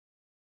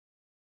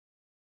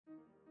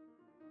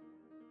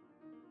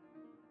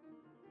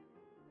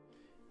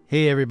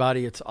Hey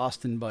everybody, it's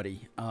AustinBuddy,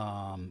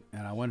 and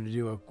I wanted to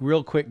do a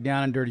real quick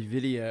down and dirty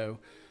video.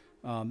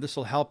 This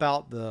will help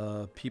out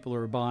the people who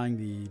are buying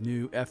the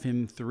new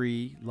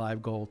FM3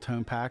 Live Gold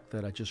TonePack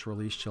that I just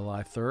released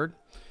July 3rd.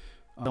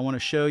 I want to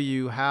show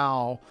you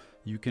how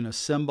you can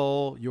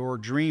assemble your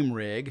dream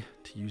rig,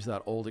 to use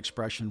that old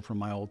expression from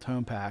my old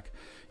TonePack,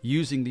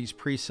 using these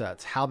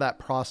presets, how that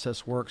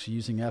process works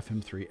using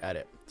FM3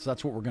 Edit. So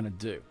that's what we're going to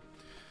do.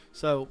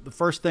 So the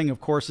first thing,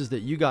 of course, is that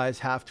you guys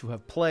have to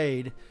have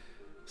played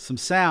some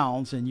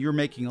sounds and you're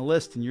making a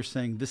list and you're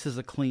saying, this is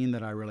a clean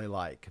that I really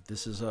like.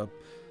 This is a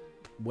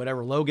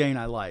whatever low gain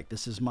I like.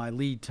 This is my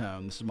lead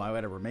tone. This is my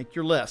whatever. Make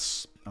your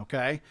lists,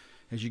 okay?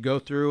 As you go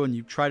through and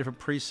you try different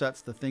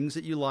presets, the things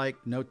that you like,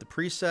 note the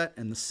preset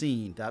and the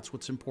scene. That's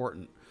what's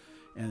important.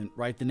 And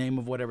write the name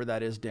of whatever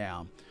that is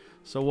down.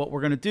 So what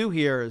we're going to do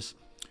here is,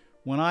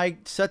 when I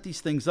set these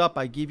things up,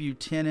 I give you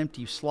 10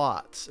 empty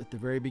slots at the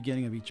very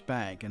beginning of each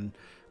bank. And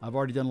I've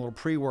already done a little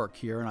pre-work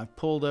here, and I've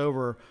pulled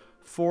over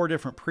 4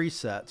 different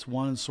presets.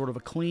 One is sort of a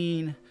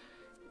clean,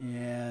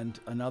 and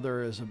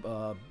another is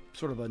a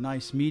sort of a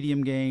nice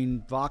medium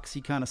gain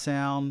Voxy kind of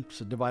sound,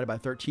 so divided by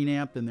 13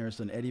 amp. Then there's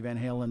an Eddie Van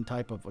Halen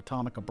type of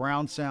Atomica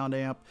Brown sound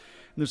amp,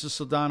 and there's a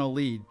Soldano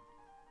lead.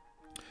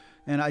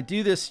 And I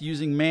do this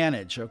using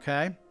Manage,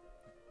 okay?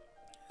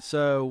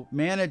 So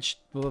Manage,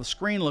 well, the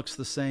screen looks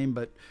the same,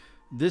 but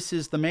this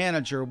is the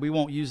manager. We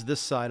won't use this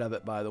side of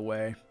it, by the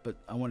way, but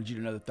I wanted you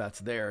to know that that's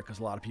there because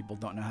a lot of people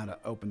don't know how to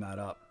open that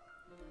up.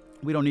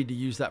 We don't need to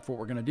use that for what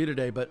we're going to do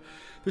today, but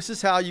this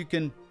is how you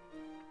can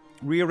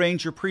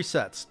rearrange your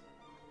presets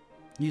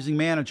using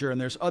Manager. And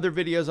there's other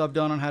videos I've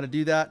done on how to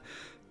do that.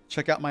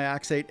 Check out my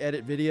Axe8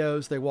 edit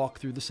videos. They walk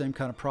through the same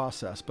kind of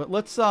process. But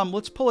let's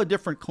pull a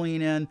different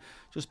clean in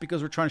just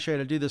because we're trying to show you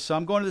how to do this. So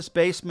I'm going to this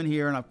basement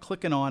here and I'm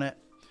clicking on it.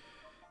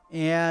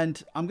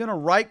 And I'm going to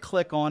right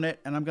click on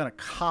it and I'm going to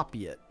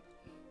copy it.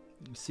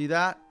 You see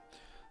that?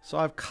 So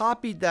I've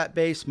copied that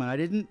basement. I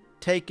didn't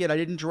take it, I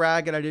didn't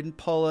drag it, I didn't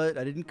pull it,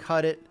 I didn't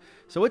cut it.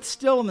 So it's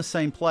still in the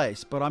same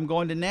place, but I'm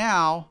going to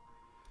now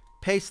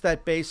paste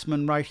that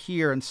basement right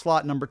here in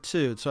slot number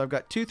 2. So I've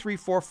got 2, 3,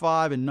 4,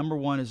 5, and number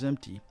 1 is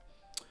empty.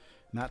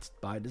 And that's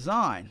by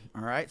design.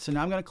 All right, so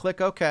now I'm going to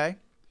click OK.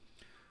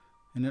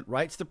 And it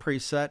writes the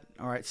preset.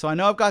 All right, so I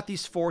know I've got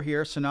these 4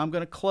 here, so now I'm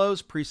going to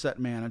close Preset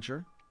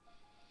Manager.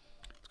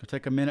 It's going to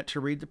take a minute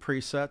to read the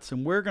presets,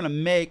 and we're going to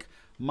make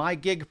my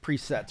gig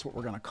presets, what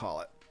we're going to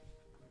call it.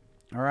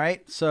 All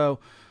right, so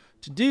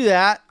to do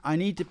that, I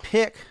need to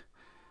pick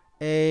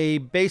a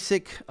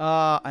basic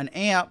an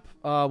amp.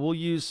 We'll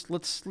use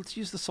let's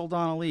use the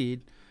Soldano lead,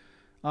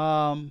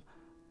 and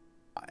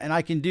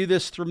I can do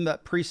this from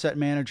that preset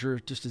manager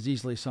just as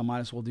easily. So I might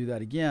as well do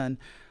that again.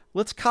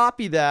 Let's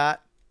copy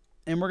that,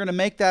 and we're going to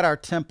make that our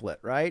template,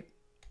 right?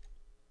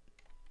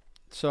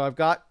 So I've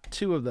got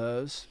 2 of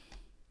those,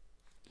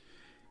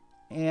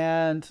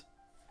 and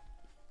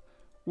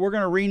we're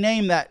going to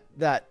rename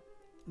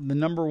the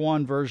number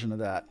 1 version of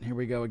that. Here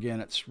we go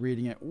again. It's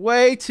reading it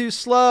way too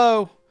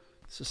slow.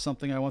 This is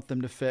something I want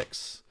them to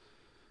fix.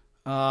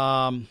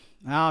 Now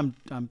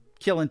I'm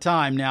killing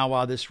time now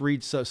while this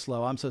reads so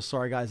slow. I'm so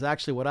sorry, guys.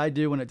 Actually, what I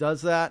do when it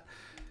does that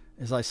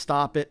is I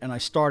stop it and I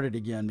start it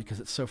again because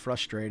it's so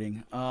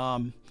frustrating.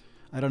 I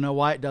don't know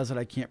why it does it.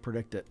 I can't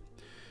predict it.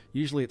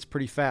 Usually it's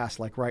pretty fast,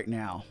 like right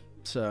now.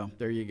 So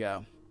there you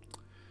go.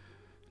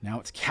 Now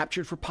it's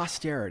captured for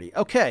posterity.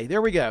 Okay,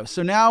 there we go.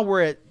 So now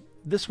we're at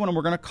this one, and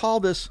we're going to call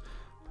this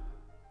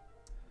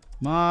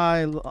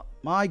my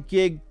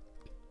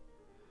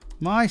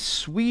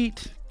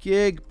sweet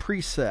gig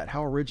preset.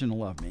 How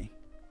original of me.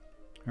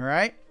 All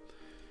right,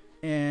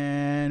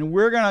 and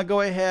we're going to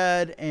go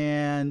ahead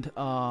and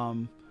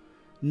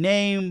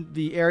name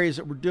the areas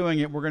that we're doing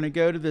it. We're going to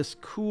go to this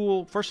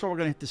cool, first of all, we're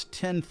going to hit this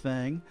 10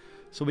 thing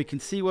so we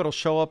can see what'll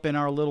show up in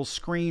our little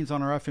screens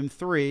on our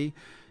FM3.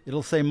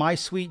 It'll say My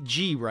Sweet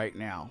G right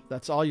now.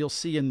 That's all you'll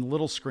see in the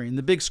little screen.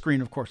 The big screen,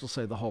 of course, will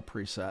say the whole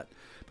preset.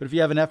 But if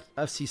you have an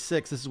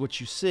FC6, this is what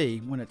you see.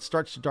 When it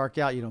starts to dark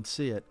out, you don't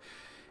see it.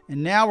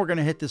 And now we're going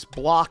to hit this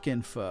block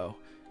info.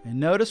 And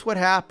notice what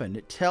happened.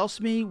 It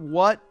tells me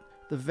what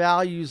the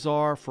values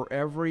are for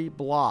every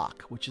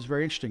block, which is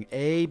very interesting.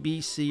 A, B,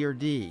 C, or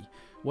D.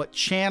 What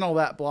channel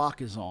that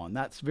block is on.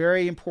 That's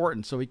very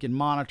important so we can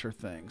monitor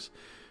things.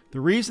 The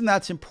reason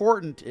that's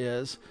important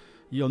is,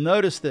 you'll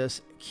notice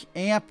this,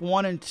 amp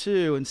 1 and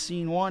 2 and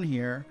scene 1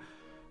 here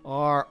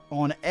are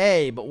on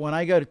A, but when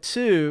I go to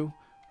 2,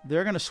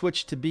 they're going to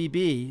switch to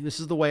BB. This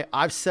is the way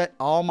I've set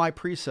all my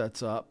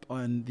presets up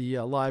on the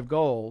Live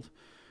Gold.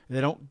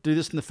 They don't do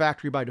this in the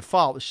factory by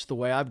default. It's just the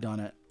way I've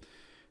done it.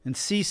 And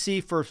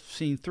CC for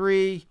scene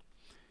 3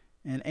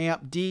 and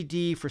amp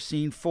DD for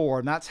scene 4.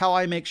 And that's how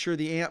I make sure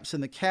the amps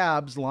and the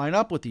cabs line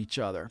up with each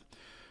other.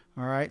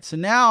 All right, so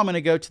now I'm going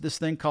to go to this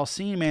thing called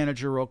Scene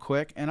Manager real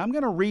quick, and I'm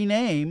going to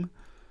rename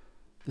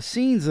the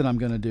scenes that I'm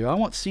going to do. I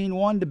want scene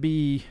 1 to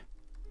be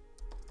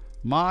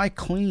My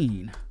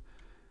Clean.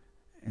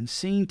 And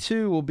scene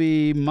 2 will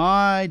be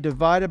My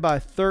divided by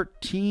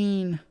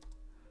 13.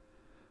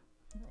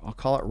 I'll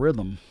call it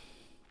Rhythm.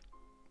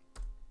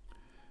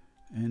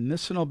 And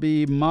this one will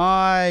be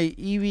my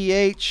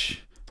EVH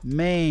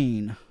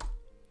main.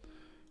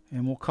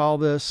 And we'll call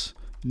this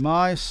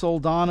my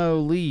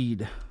Soldano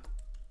lead.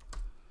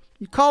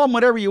 You call them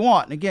whatever you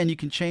want. And again, you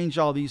can change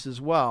all these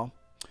as well.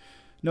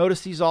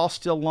 Notice these all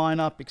still line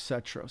up,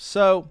 etc.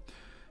 So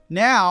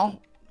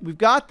now we've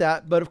got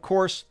that, but of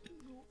course,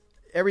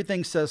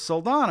 everything says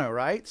Soldano,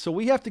 right? So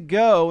we have to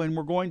go and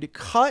we're going to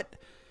cut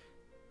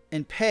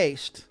and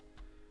paste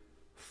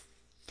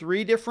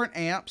 3 different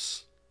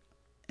amps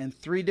and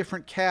 3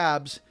 different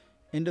cabs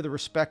into the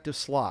respective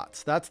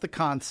slots. That's the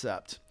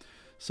concept.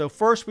 So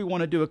first we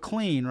want to do a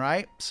clean,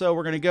 right? So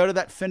we're going to go to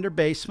that Fender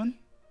Bassman,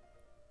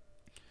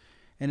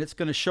 and it's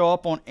going to show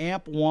up on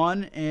amp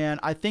 1, and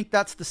I think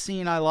that's the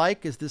scene I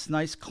like, is this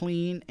nice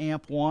clean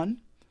amp 1,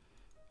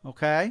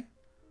 okay,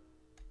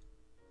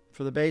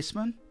 for the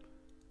Bassman.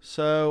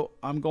 So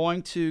I'm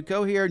going to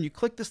go here, and you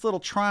click this little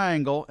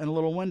triangle and a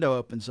little window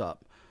opens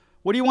up.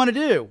 What do you want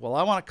to do? Well,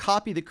 I want to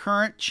copy the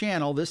current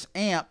channel, this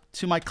amp,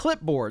 to my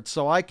clipboard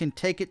so I can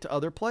take it to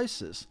other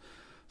places.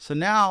 So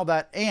now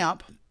that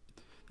amp,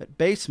 that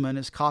Bassman,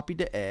 is copied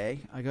to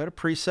A. I go to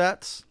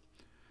Presets.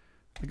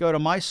 I go to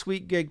My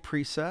Sweet Gig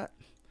preset.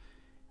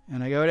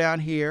 And I go down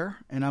here,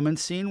 and I'm in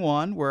scene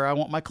 1 where I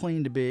want my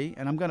clean to be.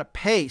 And I'm going to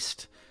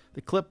paste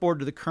the clipboard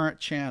to the current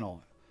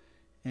channel.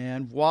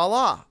 And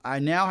voila, I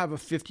now have a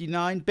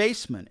 59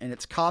 Bassman. And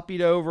it's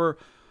copied over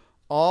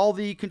all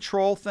the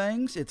control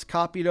things. It's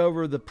copied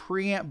over the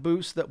preamp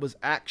boost that was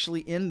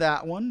actually in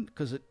that one,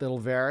 because it'll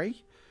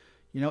vary.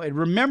 You know, it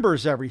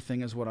remembers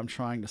everything is what I'm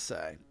trying to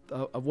say,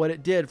 of what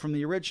it did from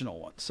the original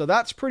one. So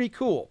that's pretty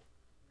cool.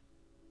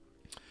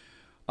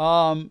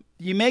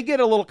 You may get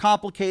a little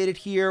complicated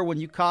here when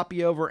you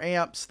copy over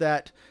amps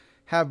that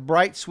have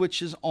bright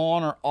switches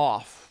on or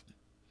off.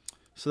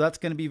 So that's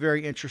going to be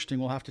very interesting.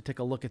 We'll have to take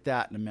a look at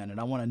that in a minute.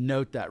 I want to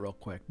note that real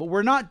quick. But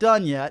we're not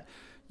done yet.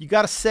 You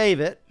got to save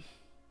it.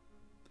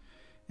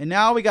 And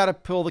now we got to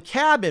pull the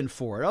cab in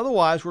for it.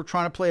 Otherwise, we're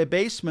trying to play a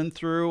Bassman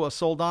through a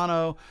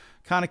Soldano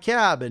kind of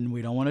cab, and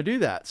we don't want to do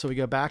that. So we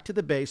go back to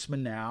the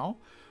Bassman now.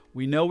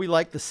 We know we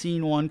like the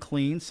scene 1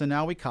 clean, so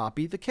now we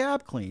copy the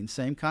cab clean.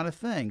 Same kind of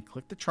thing.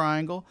 Click the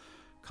triangle,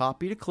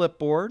 copy to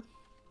clipboard.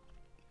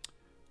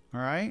 All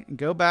right, and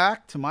go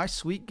back to My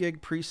Sweet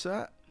Gig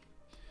preset.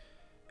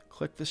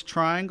 Click this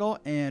triangle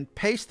and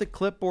paste the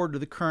clipboard to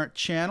the current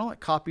channel. It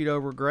copied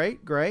over.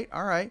 Great, great.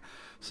 All right.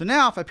 So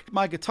now if I pick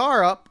my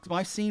guitar up,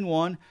 my scene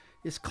 1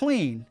 is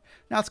clean.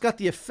 Now it's got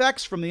the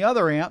effects from the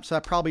other amps. So I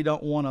probably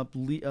don't want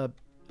to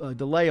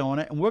delay on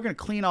it. And we're going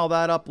to clean all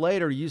that up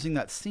later using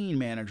that scene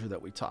manager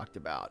that we talked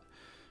about.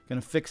 Going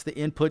to fix the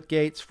input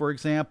gates, for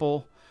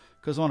example,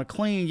 because on a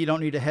clean, you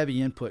don't need a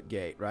heavy input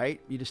gate,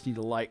 right? You just need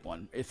a light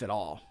one, if at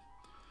all.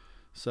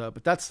 So,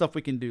 but that's stuff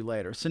we can do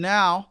later. So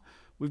now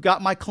we've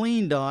got my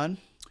clean done.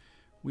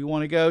 We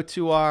want to go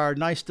to our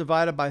nice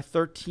divided by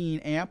 13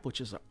 amp, which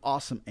is an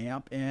awesome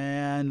amp.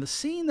 And the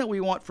scene that we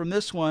want from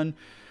this one,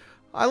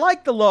 I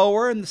like the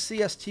lower and the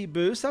CST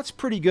boost. That's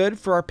pretty good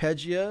for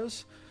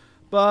arpeggios.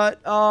 But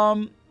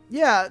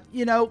yeah,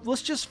 you know,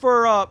 let's just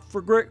for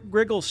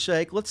Griggle's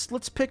sake,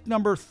 let's pick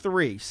number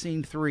 3,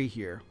 scene 3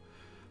 here.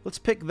 Let's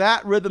pick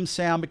that rhythm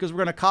sound because we're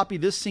going to copy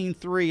this scene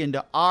 3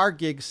 into our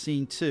gig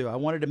scene 2. I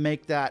wanted to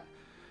make that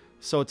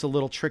so it's a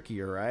little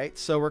trickier, right?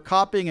 So we're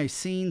copying a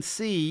scene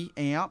C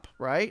amp,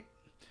 right?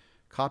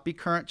 Copy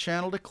current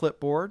channel to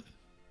clipboard.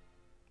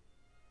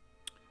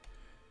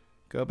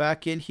 Go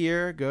back in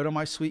here, go to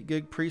My Sweet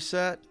Gig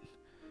preset.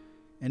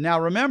 And now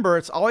remember,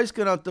 it's always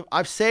going to,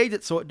 I've saved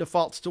it so it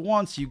defaults to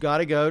 1, so you got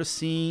to go to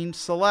scene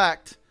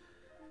select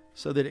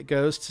so that it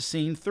goes to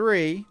scene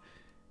 3.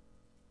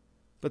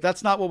 But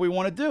that's not what we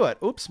want to do it.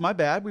 Oops, my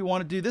bad. We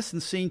want to do this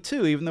in scene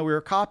 2, even though we were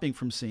copying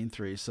from scene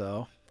 3.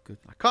 So good.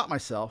 I caught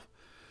myself.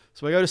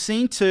 So I go to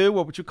scene 2,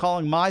 what you're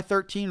calling my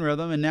 13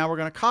 rhythm, and now we're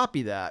going to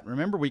copy that.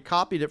 Remember, we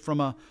copied it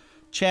from a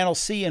channel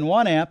C in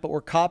one amp, but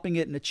we're copying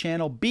it in a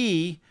channel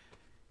B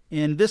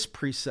in this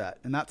preset.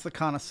 And that's the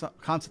kind of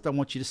concept I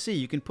want you to see.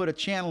 You can put a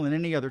channel in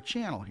any other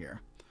channel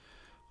here.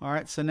 All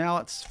right, so now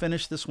let's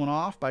finish this one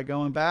off by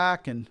going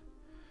back, and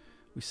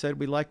we said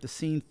we like the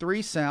scene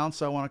 3 sound,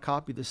 so I want to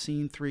copy the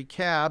scene 3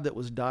 cab that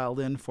was dialed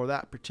in for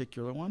that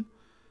particular one.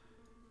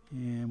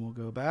 And we'll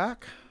go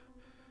back.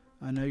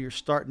 I know you're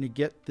starting to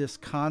get this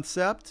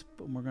concept,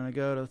 but we're going to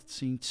go to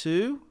scene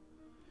 2.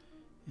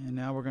 And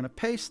now we're going to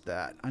paste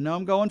that. I know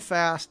I'm going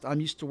fast.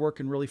 I'm used to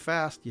working really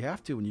fast. You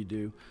have to when you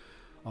do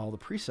all the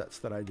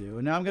presets that I do.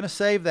 And now I'm going to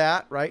save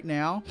that right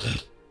now.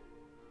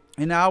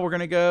 And now we're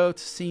going to go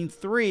to scene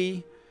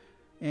 3.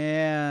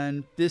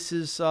 And this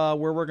is where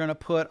we're going to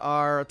put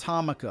our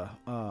Atomica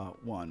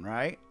one,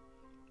 right?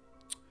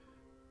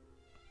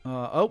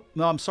 Oh,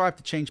 no, I'm sorry. I have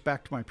to change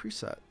back to my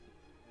preset.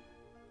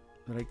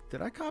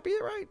 Did I copy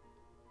it right?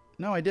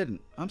 No, I didn't.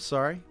 I'm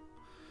sorry.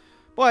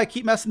 Boy, I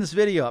keep messing this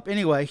video up.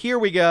 Anyway, here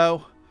we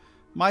go.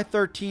 My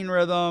 13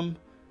 rhythm.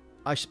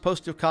 I was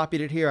supposed to have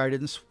copied it here. I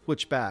didn't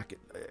switch back.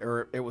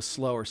 Or it was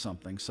slow or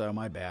something, so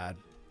my bad.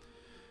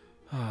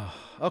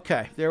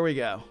 Okay, there we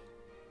go.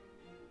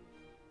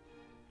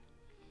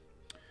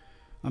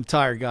 I'm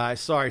tired,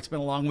 guys. Sorry, it's been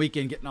a long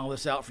weekend getting all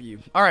this out for you.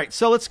 All right,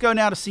 so let's go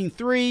now to scene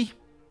 3.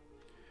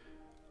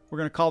 We're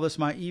going to call this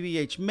my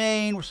EVH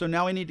main. So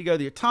now we need to go to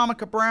the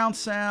Atomica Brown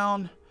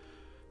sound.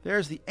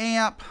 There's the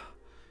amp.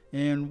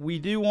 And we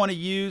do want to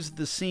use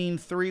the scene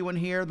 3 one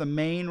here, the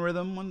main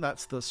rhythm one.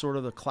 That's the sort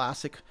of the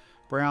classic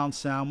Brown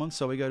sound one.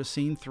 So we go to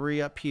scene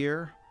 3 up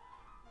here.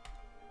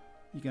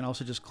 You can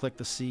also just click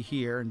the C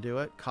here and do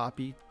it.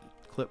 Copy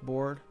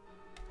clipboard.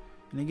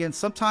 And again,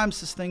 sometimes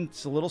this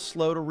thing's a little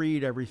slow to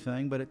read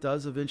everything, but it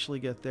does eventually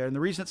get there. And the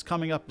reason it's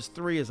coming up as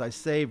 3 is I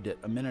saved it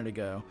a minute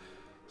ago.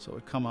 So it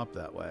would come up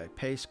that way.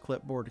 Paste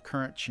clipboard to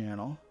current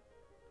channel.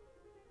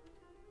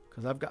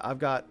 Because I've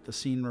got the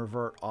scene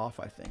revert off,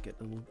 I think.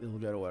 It'll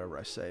go to whatever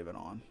I save it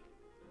on.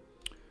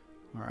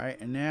 All right,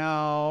 and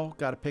now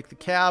got to pick the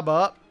cab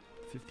up.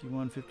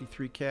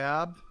 5153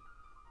 cab.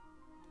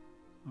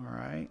 All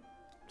right.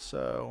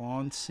 So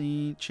on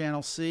scene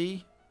channel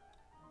C.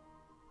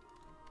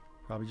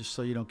 Probably just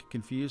so you don't get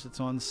confused, it's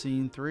on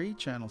scene 3,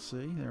 channel C.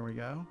 There we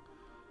go.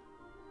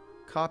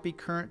 Copy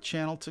current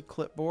channel to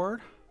clipboard.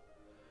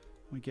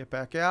 We get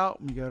back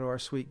out, we go to our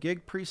sweet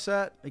gig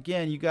preset.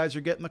 Again, you guys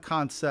are getting the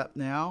concept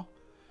now.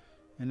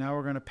 And now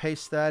we're going to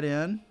paste that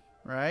in,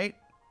 right?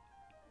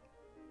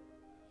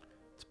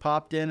 It's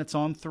popped in, it's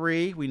on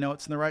 3. We know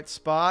it's in the right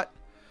spot.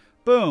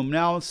 Boom,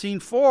 now on scene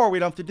 4, we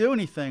don't have to do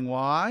anything.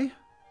 Why?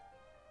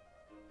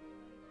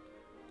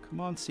 Come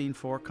on, scene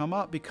 4, come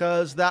up,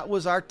 because that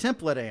was our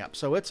template amp,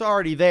 so it's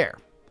already there,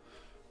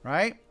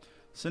 right?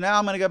 So now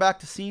I'm going to go back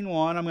to scene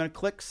 1. I'm going to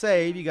click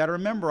save. You got to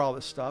remember all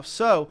this stuff.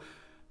 So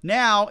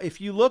now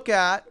if you look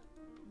at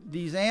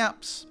these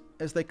amps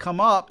as they come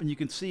up, and you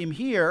can see them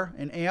here,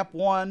 in amp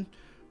 1,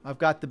 I've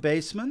got the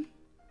Bassman.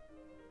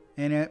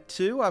 In amp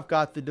 2, I've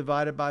got the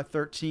divided by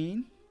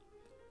 13.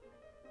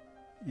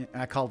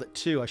 I called it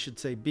 2, I should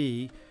say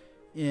B.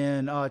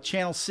 In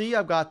channel C,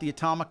 I've got the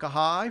Atomica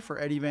High for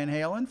Eddie Van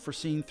Halen for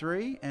scene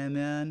 3. And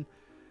then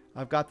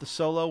I've got the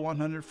Solo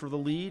 100 for the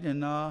lead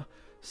in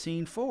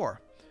scene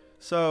 4.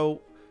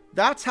 So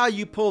that's how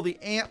you pull the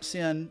amps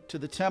in to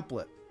the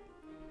template.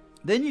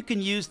 Then you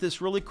can use this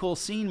really cool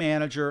scene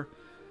manager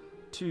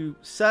to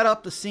set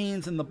up the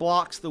scenes and the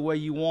blocks the way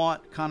you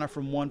want, kind of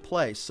from one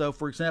place. So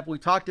for example, we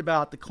talked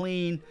about the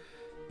clean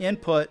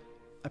input.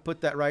 I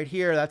put that right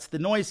here. That's the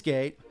noise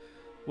gate.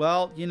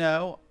 Well, you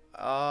know,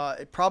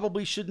 it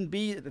probably shouldn't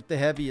be at the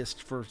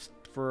heaviest for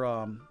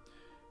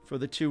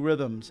the 2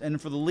 rhythms,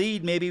 and for the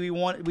lead, maybe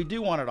we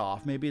do want it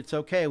off. Maybe it's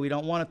okay. We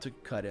don't want it to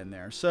cut in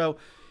there. So,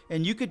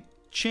 and you could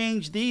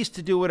change these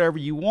to do whatever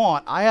you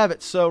want. I have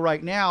it so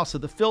right now, so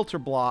the filter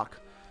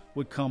block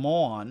would come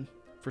on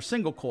for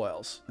single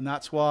coils, and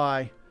that's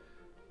why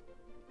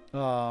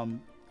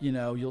you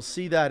know, you'll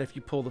see that if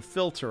you pull the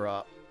filter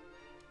up.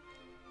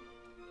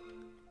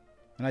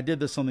 And I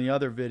did this on the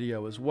other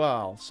video as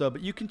well. So,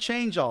 but you can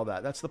change all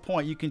that. That's the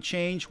point. You can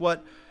change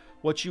what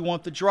you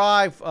want the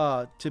drive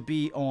to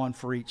be on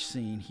for each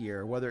scene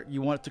here, whether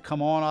you want it to come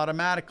on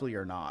automatically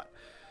or not.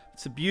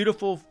 It's a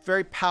beautiful,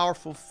 very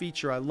powerful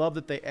feature. I love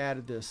that they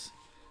added this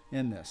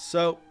in this.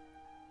 So,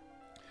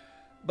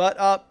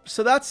 but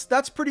so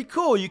that's pretty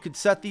cool. You could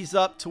set these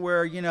up to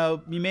where, you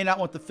know, you may not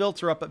want the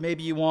filter up, but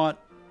maybe you want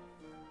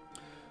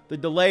the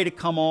delay to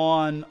come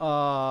on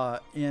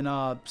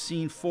in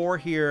scene 4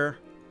 here.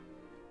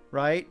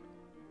 Right?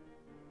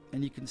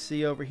 And you can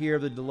see over here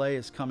the delay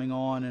is coming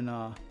on in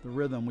the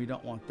rhythm. We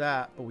don't want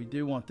that, but we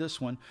do want this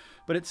one.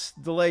 But it's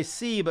delay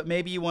C, but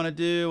maybe you want to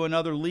do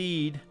another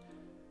lead,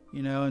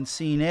 you know, in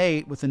scene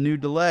 8 with a new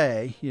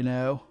delay, you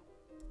know.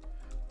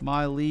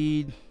 My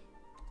lead,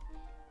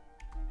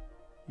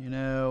 you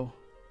know,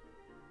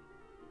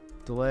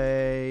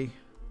 delay,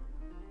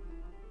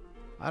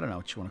 I don't know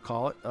what you want to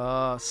call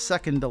it.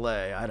 Second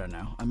delay, I don't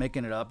know. I'm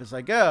making it up as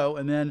I go,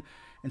 and then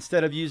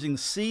instead of using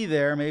C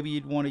there, maybe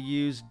you'd want to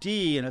use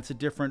D, and it's a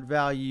different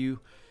value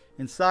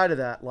inside of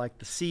that. Like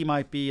the C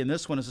might be, and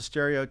this one is a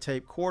stereo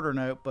tape quarter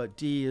note, but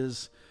D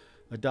is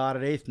a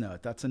dotted 8th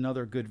note. That's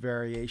another good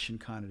variation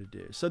kind of to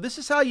do. So this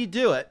is how you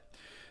do it.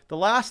 The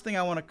last thing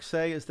I want to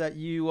say is that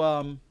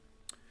you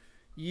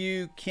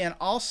can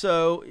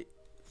also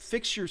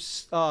fix your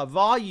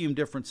volume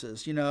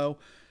differences, you know.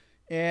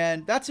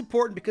 And that's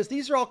important because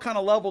these are all kind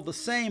of leveled the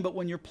same, but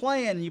when you're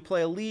playing and you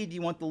play a lead,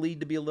 you want the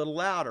lead to be a little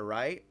louder,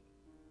 right?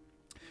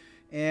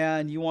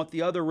 And you want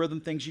the other rhythm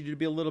things you do to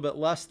be a little bit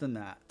less than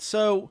that.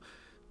 So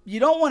you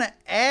don't want to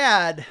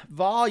add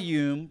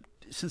volume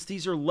since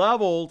these are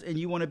leveled, and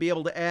you want to be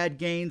able to add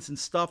gains and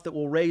stuff that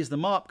will raise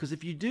them up, because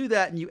if you do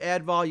that and you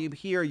add volume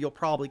here, you'll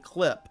probably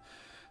clip.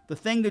 The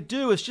thing to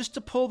do is just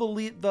to pull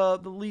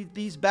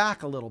these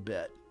back a little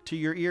bit to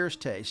your ear's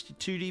taste,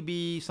 2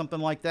 dB, something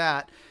like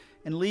that,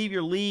 and leave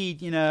your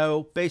lead, you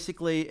know,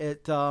 basically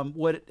at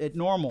at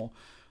normal.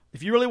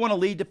 If you really want a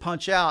lead to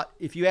punch out,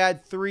 if you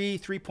add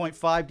 3.5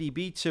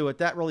 dB to it,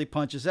 that really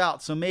punches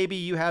out. So maybe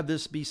you have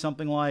this be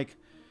something like,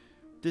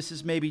 this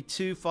is maybe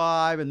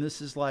 2.5, and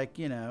this is like,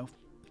 you know,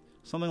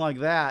 something like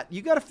that.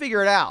 You got to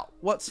figure it out.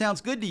 What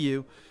sounds good to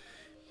you?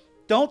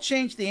 Don't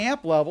change the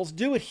amp levels.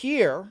 Do it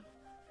here,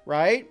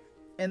 right?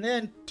 and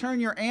then turn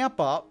your amp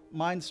up.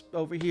 Mine's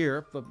over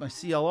here, but my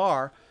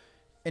CLR,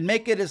 and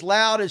make it as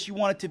loud as you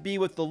want it to be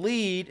with the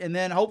lead. And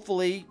then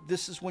hopefully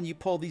this is when you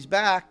pull these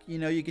back, you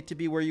know, you get to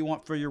be where you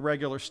want for your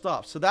regular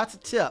stuff. So that's a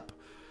tip.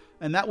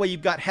 And that way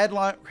you've got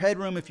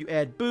headroom. If you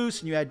add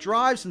boosts and you add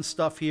drives and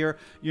stuff here,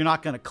 you're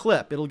not going to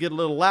clip. It'll get a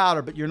little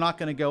louder, but you're not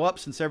going to go up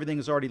since everything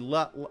is already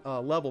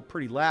level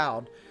pretty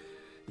loud.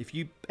 If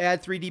you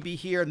add 3 dB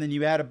here and then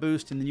you add a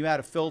boost and then you add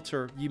a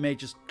filter, you may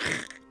just,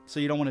 so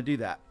you don't want to do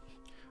that.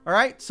 All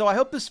right, so I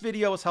hope this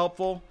video was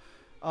helpful.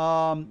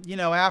 You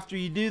know, after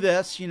you do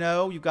this, you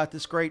know, you've got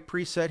this great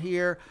preset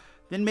here.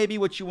 Then maybe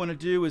what you want to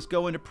do is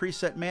go into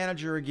Preset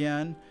Manager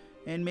again.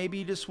 And maybe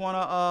you just want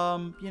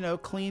to, you know,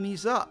 clean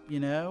these up, you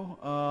know.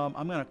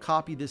 I'm going to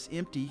copy this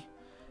empty,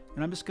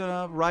 and I'm just going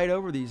to write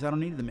over these. I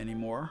don't need them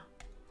anymore.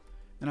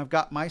 And I've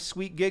got my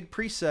Sweet Gig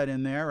preset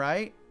in there,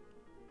 right?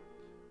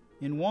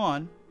 In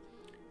one.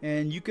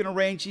 And you can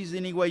arrange these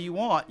any way you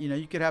want. You know,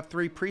 you could have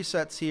 3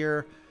 presets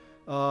here,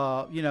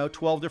 you know,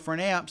 12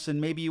 different amps, and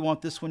maybe you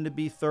want this one to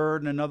be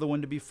third and another one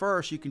to be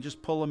first. You can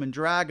just pull them and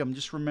drag them.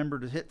 Just remember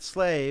to hit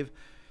slave.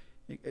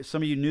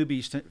 Some of you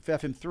newbies to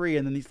FM3,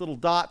 and then these little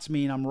dots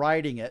mean I'm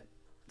writing it,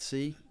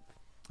 see?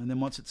 And then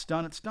once it's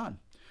done, it's done.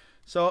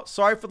 So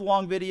sorry for the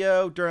long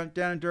video, down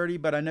and dirty,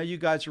 but I know you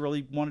guys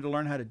really wanted to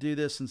learn how to do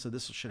this, and so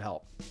this should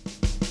help.